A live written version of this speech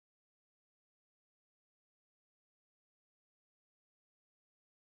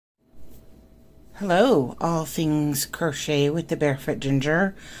Hello, all things crochet with the Barefoot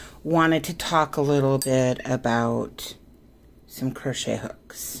Ginger. Wanted to talk a little bit about some crochet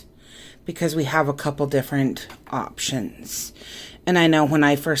hooks because we have a couple different options. And I know when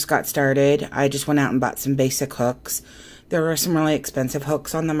I first got started, I just went out and bought some basic hooks. There are some really expensive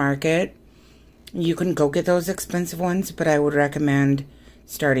hooks on the market. You can go get those expensive ones, but I would recommend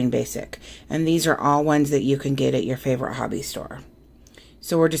starting basic. And these are all ones that you can get at your favorite hobby store.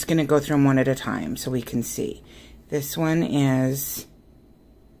 So we're just going to go through them one at a time so we can see. This one is,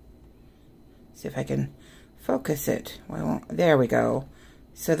 see if I can focus it. Well, there we go.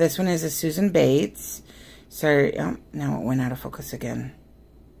 So this one is a Susan Bates. Sorry, oh, now it went out of focus again.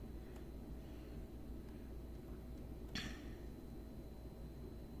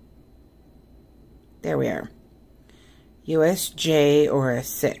 There we are. USJ or a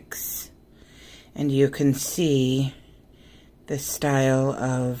 6. And you can see the style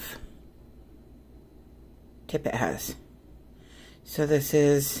of tip it has. So this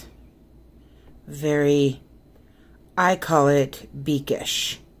is very, I call it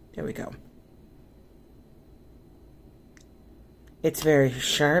beakish. There we go. It's very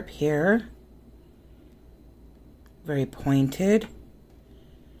sharp here, very pointed,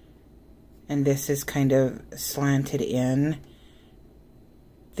 and this is kind of slanted in.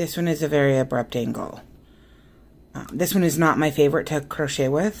 This one is a very abrupt angle. This one is not my favorite to crochet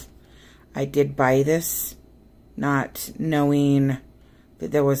with. I did buy this not knowing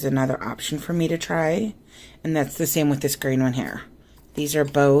that there was another option for me to try. And that's the same with this green one here. These are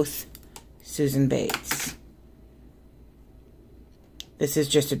both Susan Bates. This is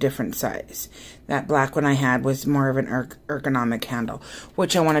just a different size. That black one I had was more of an ergonomic handle,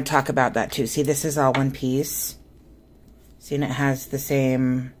 which I want to talk about that too. See, this is all one piece. See, and it has the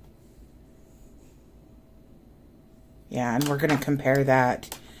same... Yeah, and we're going to compare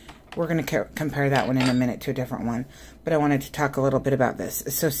that. We're going to compare that one in a minute to a different one. But I wanted to talk a little bit about this.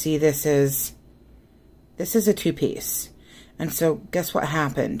 So see, this is a two-piece. And so guess what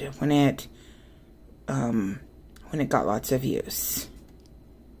happened when it got lots of use?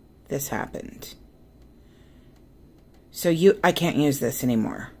 This happened. So I can't use this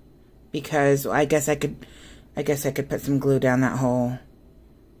anymore because I guess I could put some glue down that hole.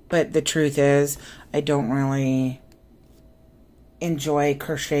 But the truth is, I don't really enjoy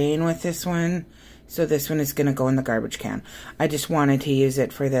crocheting with this one, so this one is going to go in the garbage can. I just wanted to use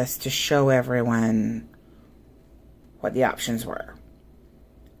it for this to show everyone what the options were.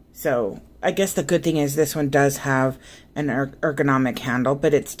 So I guess the good thing is this one does have an ergonomic handle,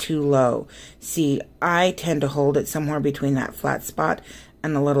 but it's too low. See, I tend to hold it somewhere between that flat spot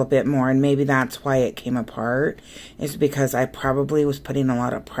and a little bit more, and maybe that's why it came apart, is because I probably was putting a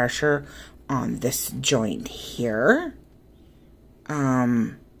lot of pressure on this joint here.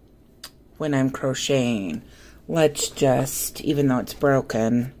 When I'm crocheting. Let's just, even though it's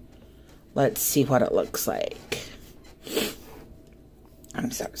broken, let's see what it looks like. I'm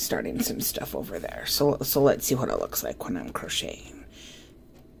starting some stuff over there. So let's see what it looks like when I'm crocheting.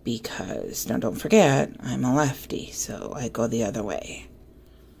 Because, now don't forget, I'm a lefty, so I go the other way.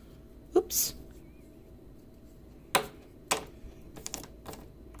 Oops.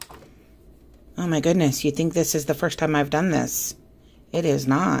 Oh my goodness, you think this is the first time I've done this? It is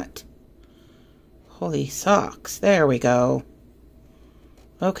not. Holy socks. There we go.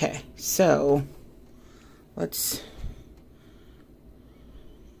 Okay, so let's...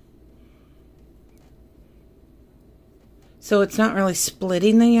 So it's not really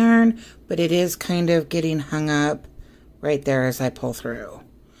splitting the yarn, but it is kind of getting hung up right there as I pull through.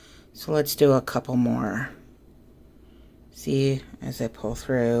 So let's do a couple more. See, as I pull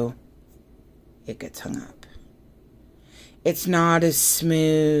through, it gets hung up. It's not as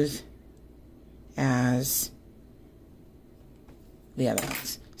smooth as the other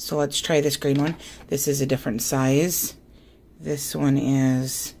ones. So let's try this green one. This is a different size. This one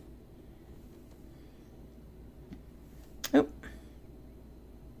is... Oh.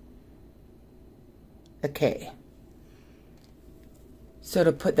 Okay. So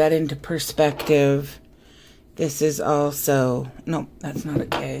to put that into perspective, this is also... No, that's not a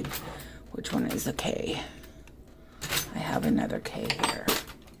K. Which one is a K? I have another K here. Let's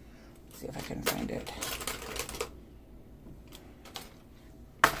see if I can find it.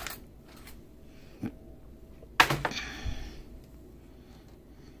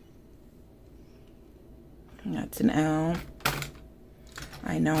 That's an L.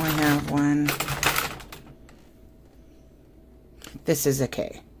 I know I have one. This is a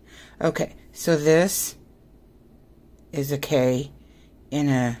K. Okay, so this is a K in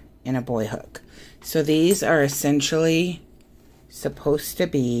a boy hook. So these are essentially supposed to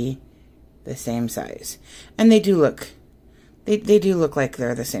be the same size. And they do look, they do look like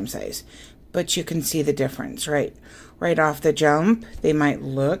they're the same size. But you can see the difference, right? Right off the jump, they might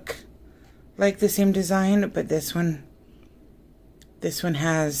look like the same design, but this one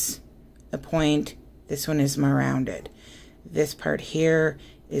has a point. This one is more rounded. This part here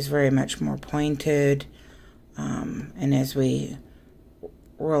is very much more pointed. And as we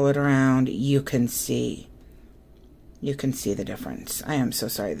roll it around, you can see the difference. I am so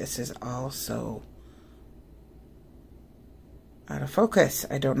sorry. This is all so out of focus.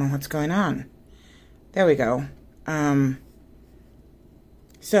 I don't know what's going on. There we go.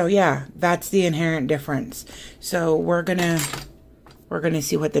 So yeah, that's the inherent difference. So we're gonna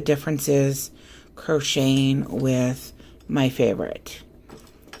see what the difference is crocheting with my favorite.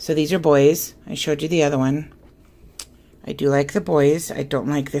 So these are boys. I showed you the other one. I do like the boys. I don't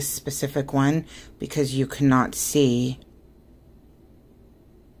like this specific one because you cannot see.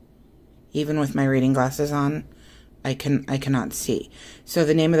 Even with my reading glasses on, I cannot see. So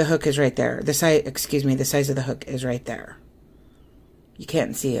the name of the hook is right there. The size of the hook is right there. You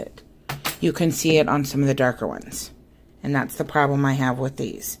can't see it. You can see it on some of the darker ones. And that's the problem I have with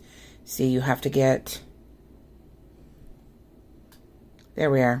these. See, you have to get, there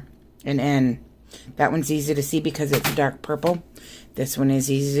we are, an N. That one's easy to see because it's dark purple. This one is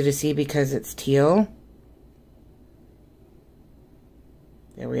easy to see because it's teal.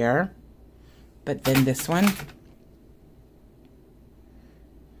 There we are. But then this one,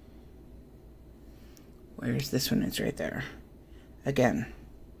 where's this one? It's right there. Again,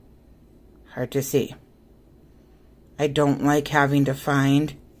 hard to see. I don't like having to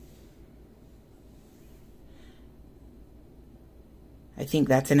find. I think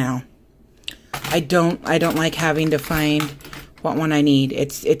that's an L. I don't like having to find what one I need.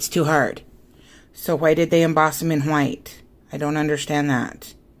 It's too hard. So why did they emboss them in white? I don't understand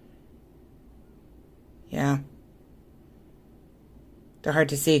that. Yeah. They're hard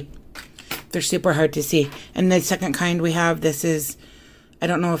to see. They're super hard to see. And the second kind we have, this is, I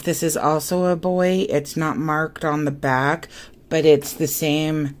don't know if this is also a boy. It's not marked on the back, but it's the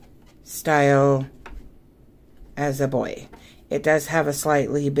same style as a boy. It does have a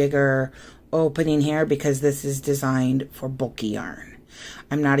slightly bigger opening here because this is designed for bulky yarn.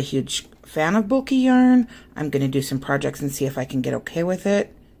 I'm not a huge fan of bulky yarn. I'm going to do some projects and see if I can get okay with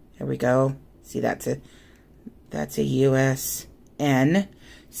it. There we go. See, that's a US N.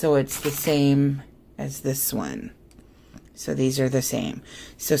 So it's the same as this one. So these are the same.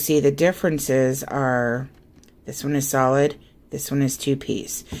 So see, the differences are, this one is solid, this one is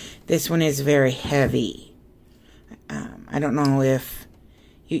two-piece. This one is very heavy. I don't know if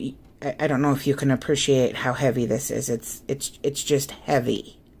you can appreciate how heavy this is. It's just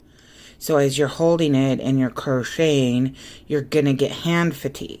heavy. So as you're holding it and you're crocheting, you're gonna get hand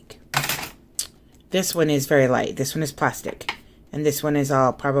fatigue. This one is very light. This one is plastic. And this one is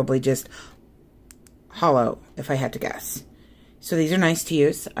all probably just hollow, if I had to guess. So these are nice to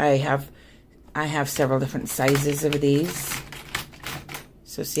use. I have several different sizes of these.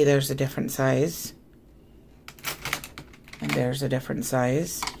 So see, there's a different size. And there's a different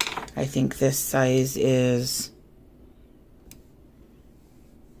size. I think this size is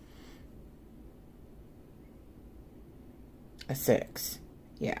a 6.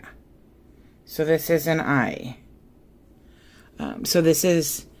 Yeah. So this is an I. So this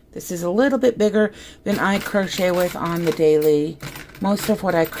is a little bit bigger than I crochet with on the daily. Most of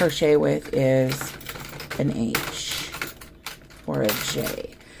what I crochet with is an H or a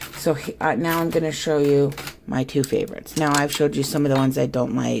J. So now I'm going to show you my two favorites. Now I've showed you some of the ones I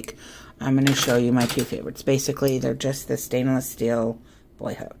don't like. I'm going to show you my two favorites. Basically, they're just the stainless steel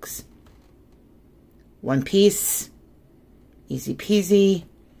boy hooks. One piece, easy peasy,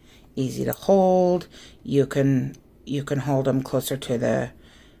 easy to hold. You can hold them closer to the,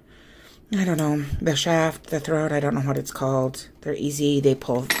 I don't know, the shaft, the throat, I don't know what it's called. They're easy, they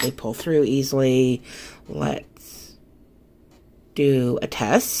pull through easily. Let's do a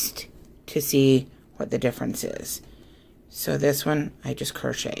test to see what the difference is. So this one, I just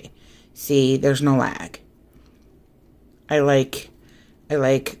crochet. See, there's no lag. I like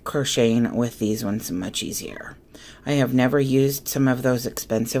crocheting with these ones much easier. I have never used some of those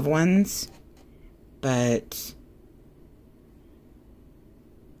expensive ones, but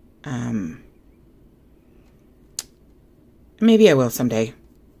maybe I will someday.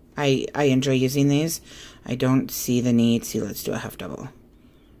 I enjoy using these. I don't see the need. See, let's do a half double.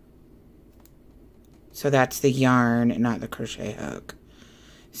 So that's the yarn, not the crochet hook.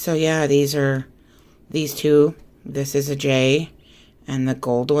 So yeah, these two. This is a J, and the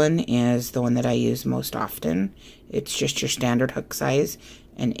gold one is the one that I use most often. It's just your standard hook size,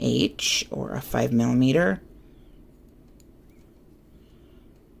 an H or a 5mm.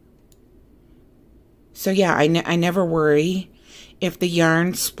 So yeah, I never worry if the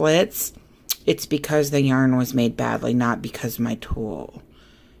yarn splits. It's because the yarn was made badly, not because of my tool.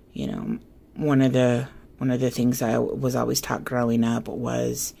 You know, one of the things I was always taught growing up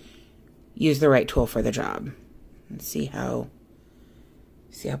was use the right tool for the job. And see how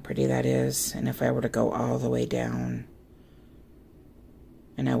pretty that is. And if I were to go all the way down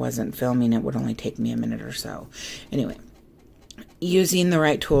and I wasn't filming, it would only take me a minute or so. Anyway, using the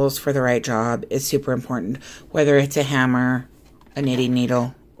right tools for the right job is super important, whether it's a hammer, a knitting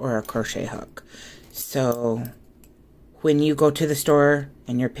needle, or a crochet hook. So when you go to the store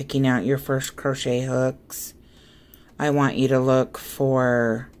and you're picking out your first crochet hooks, I want you to look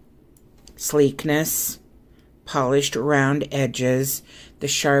for sleekness, polished round edges. The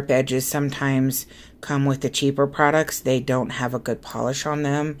sharp edges sometimes come with the cheaper products. They don't have a good polish on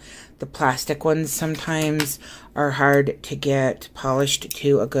them. The plastic ones sometimes are hard to get polished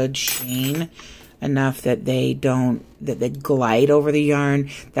to a good sheen, enough that they glide over the yarn.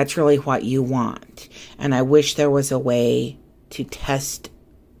 That's really what you want. And I wish there was a way to test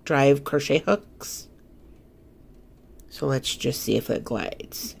drive crochet hooks. So let's just see if it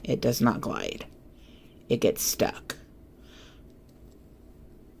glides. It does not glide. It gets stuck.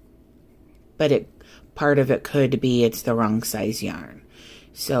 But part of it could be it's the wrong size yarn.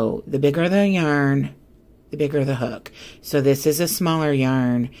 So the bigger the yarn, the bigger the hook. So this is a smaller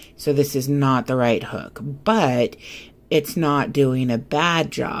yarn, so this is not the right hook. But it's not doing a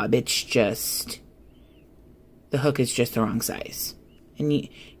bad job. It's just, the hook is just the wrong size. And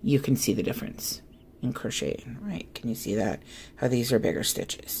you can see the difference in crocheting, right? Can you see that? How these are bigger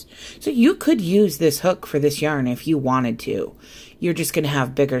stitches. So you could use this hook for this yarn if you wanted to. You're just going to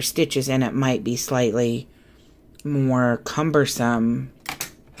have bigger stitches and it might be slightly more cumbersome.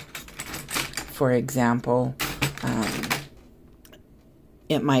 For example,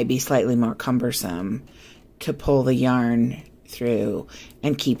 it might be slightly more cumbersome to pull the yarn through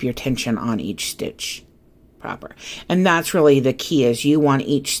and keep your tension on each stitch proper. And that's really the key, is you want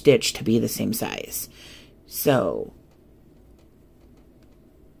each stitch to be the same size. So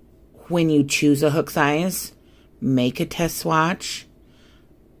when you choose a hook size, make a test swatch,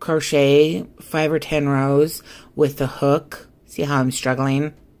 crochet 5 or 10 rows with the hook. See how I'm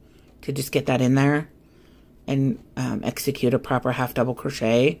struggling to just get that in there and execute a proper half double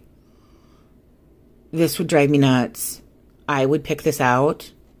crochet. This would drive me nuts. I would pick this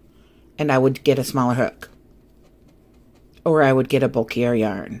out and I would get a smaller hook, or I would get a bulkier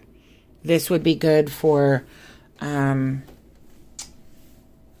yarn. This would be good for, let's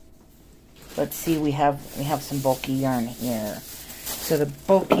see, we have some bulky yarn here. So the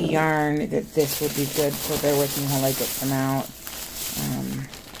bulky yarn, this would be good for, bear with me while I get some out.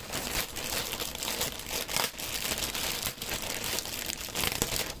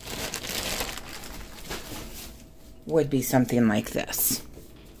 Would be something like this.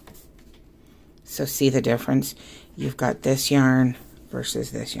 So see the difference? You've got this yarn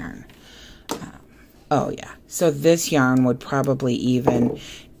versus this yarn. Oh yeah, so this yarn would probably even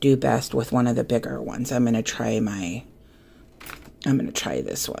do best with one of the bigger ones. I'm gonna try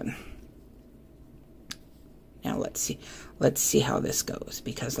this one. Now let's see how this goes,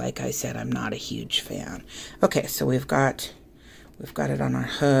 because like I said, I'm not a huge fan. Okay, so we've got it on our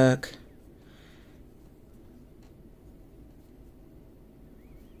hook.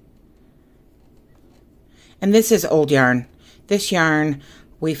 And this is old yarn. This yarn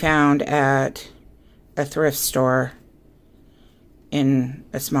we found at a thrift store in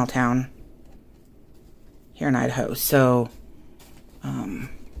a small town here in Idaho. So, and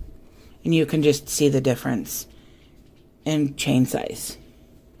you can just see the difference in chain size.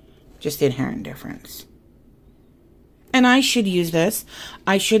 Just the inherent difference. And I should use this.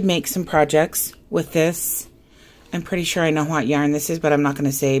 I should make some projects with this. I'm pretty sure I know what yarn this is, but I'm not going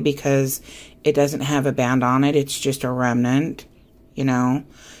to say because it doesn't have a band on it. It's just a remnant, you know.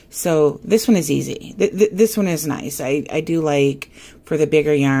 So this one is easy. This one is nice. I do like, for the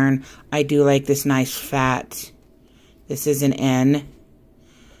bigger yarn, I do like this nice fat. This is an N.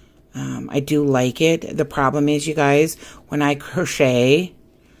 I do like it. The problem is, you guys, when I crochet,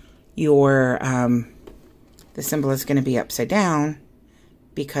 the symbol is going to be upside down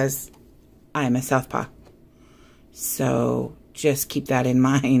because I'm a southpaw. So just keep that in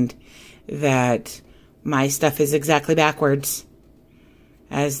mind, that my stuff is exactly backwards.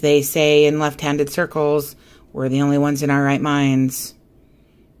 As they say in left-handed circles, we're the only ones in our right minds.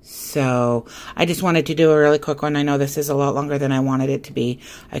 So I just wanted to do a really quick one. I know this is a lot longer than I wanted it to be.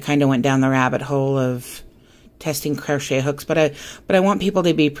 I kind of went down the rabbit hole of testing crochet hooks, but I want people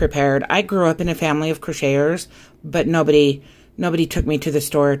to be prepared. I grew up in a family of crocheters, but nobody took me to the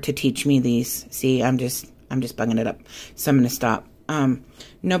store to teach me these. See, I'm just bugging it up, so I'm going to stop.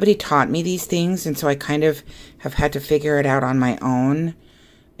 Nobody taught me these things, and so I kind of have had to figure it out on my own.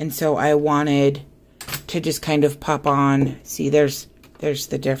 And so I wanted to just kind of pop on. See, there's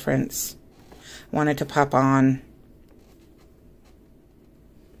the difference. I wanted to pop on.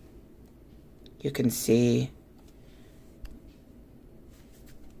 You can see.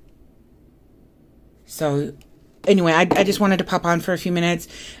 So anyway, I just wanted to pop on for a few minutes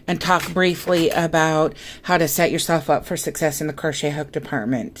and talk briefly about how to set yourself up for success in the crochet hook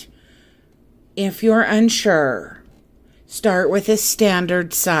department. If you're unsure, start with a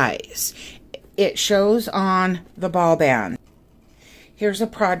standard size. It shows on the ball band. Here's a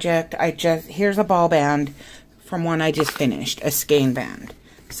project, here's a ball band from one I just finished, a skein band.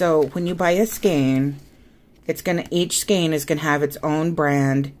 So when you buy a skein, each skein is gonna have its own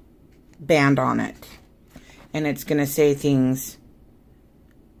band on it. And it's going to say things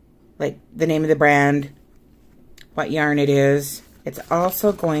like the name of the brand, what yarn it is. It's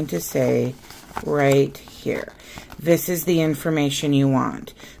also going to say right here, this is the information you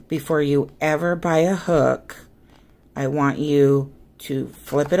want. Before you ever buy a hook, I want you to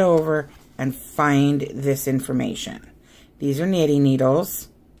flip it over and find this information. These are knitting needles.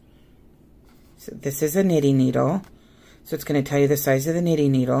 So this is a knitting needle. So it's going to tell you the size of the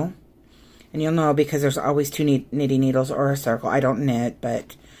knitting needle. And you'll know because there's always two knitting needles or a circle. I don't knit,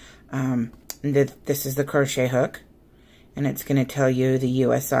 but this is the crochet hook. And it's going to tell you the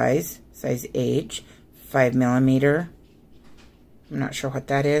US size H, 5mm. I'm not sure what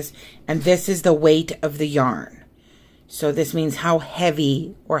that is. And this is the weight of the yarn. So this means how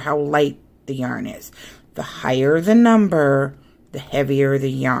heavy or how light the yarn is. The higher the number, the heavier the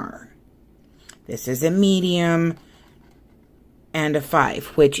yarn. This is a medium and a 5,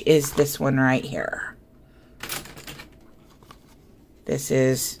 which is this one right here. This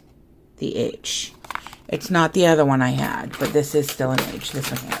is the H. It's not the other one I had, but this is still an H,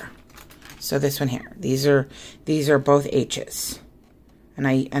 this one here. So this one here. These are both H's.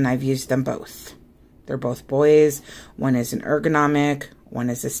 And I've used them both. They're both boys. One is an ergonomic, one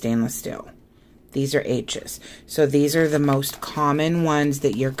is a stainless steel. These are H's. So these are the most common ones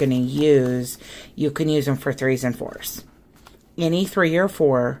that you're going to use. You can use them for 3s and 4s. Any 3 or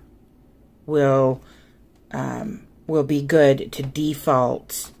 4 will be good to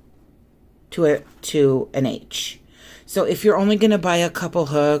default to an H. So if you're only going to buy a couple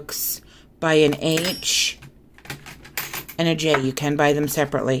hooks, buy an H and a J. You can buy them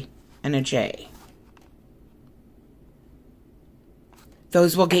separately, and a J.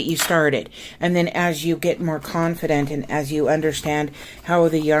 Those will get you started. And then as you get more confident and as you understand how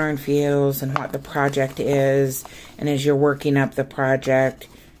the yarn feels and what the project is, and as you're working up the project,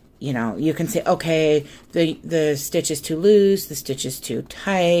 you know, you can say, okay, the stitch is too loose, the stitch is too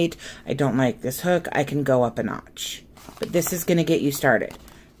tight, I don't like this hook, I can go up a notch. But this is going to get you started.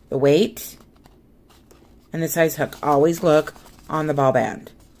 The weight and the size hook. Always look on the ball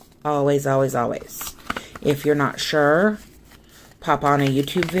band. Always, always, always. If you're not sure, pop on a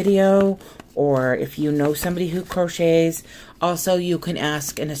YouTube video, or if you know somebody who crochets, also you can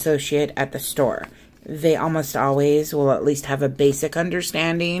ask an associate at the store. They almost always will at least have a basic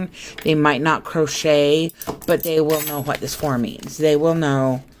understanding. They might not crochet, but they will know what this 4 means. They will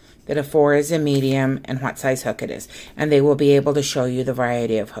know that a 4 is a medium and what size hook it is. And they will be able to show you the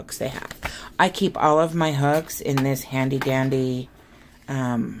variety of hooks they have. I keep all of my hooks in this handy dandy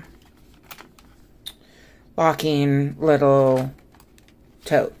locking little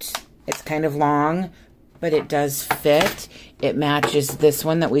tote. It's kind of long, but it does fit. It matches this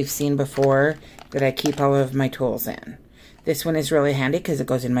one that we've seen before that I keep all of my tools in. This one is really handy because it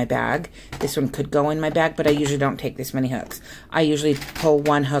goes in my bag. This one could go in my bag, but I usually don't take this many hooks. I usually pull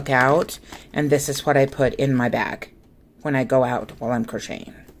one hook out, and this is what I put in my bag when I go out while I'm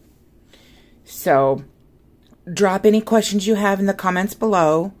crocheting. So, drop any questions you have in the comments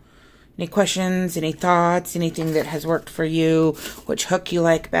below. Any questions, any thoughts, anything that has worked for you, which hook you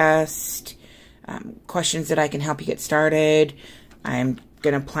like best, questions that I can help you get started. I'm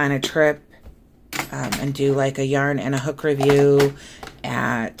going to plan a trip and do like a yarn and a hook review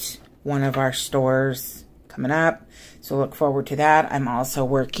at one of our stores coming up. So look forward to that. I'm also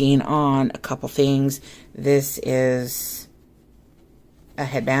working on a couple things. This is a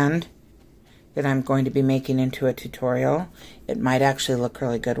headband that I'm going to be making into a tutorial. It might actually look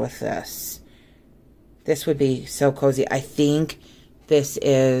really good with this. This would be so cozy. I think this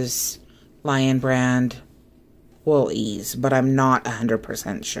is Lion Brand Wool Ease, but I'm not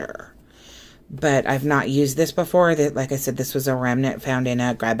 100% sure. but I've not used this before. That, like I said, this was a remnant found in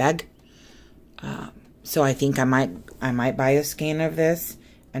a grab bag. So I think I might buy a skein of this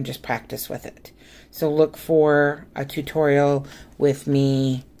and just practice with it. So look for a tutorial with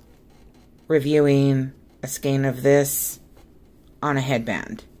me reviewing a skein of this on a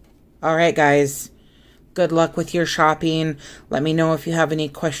headband. Alright guys, good luck with your shopping. Let me know if you have any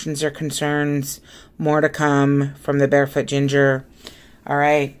questions or concerns. More to come from the Barefoot Ginger.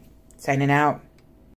 Alright, signing out.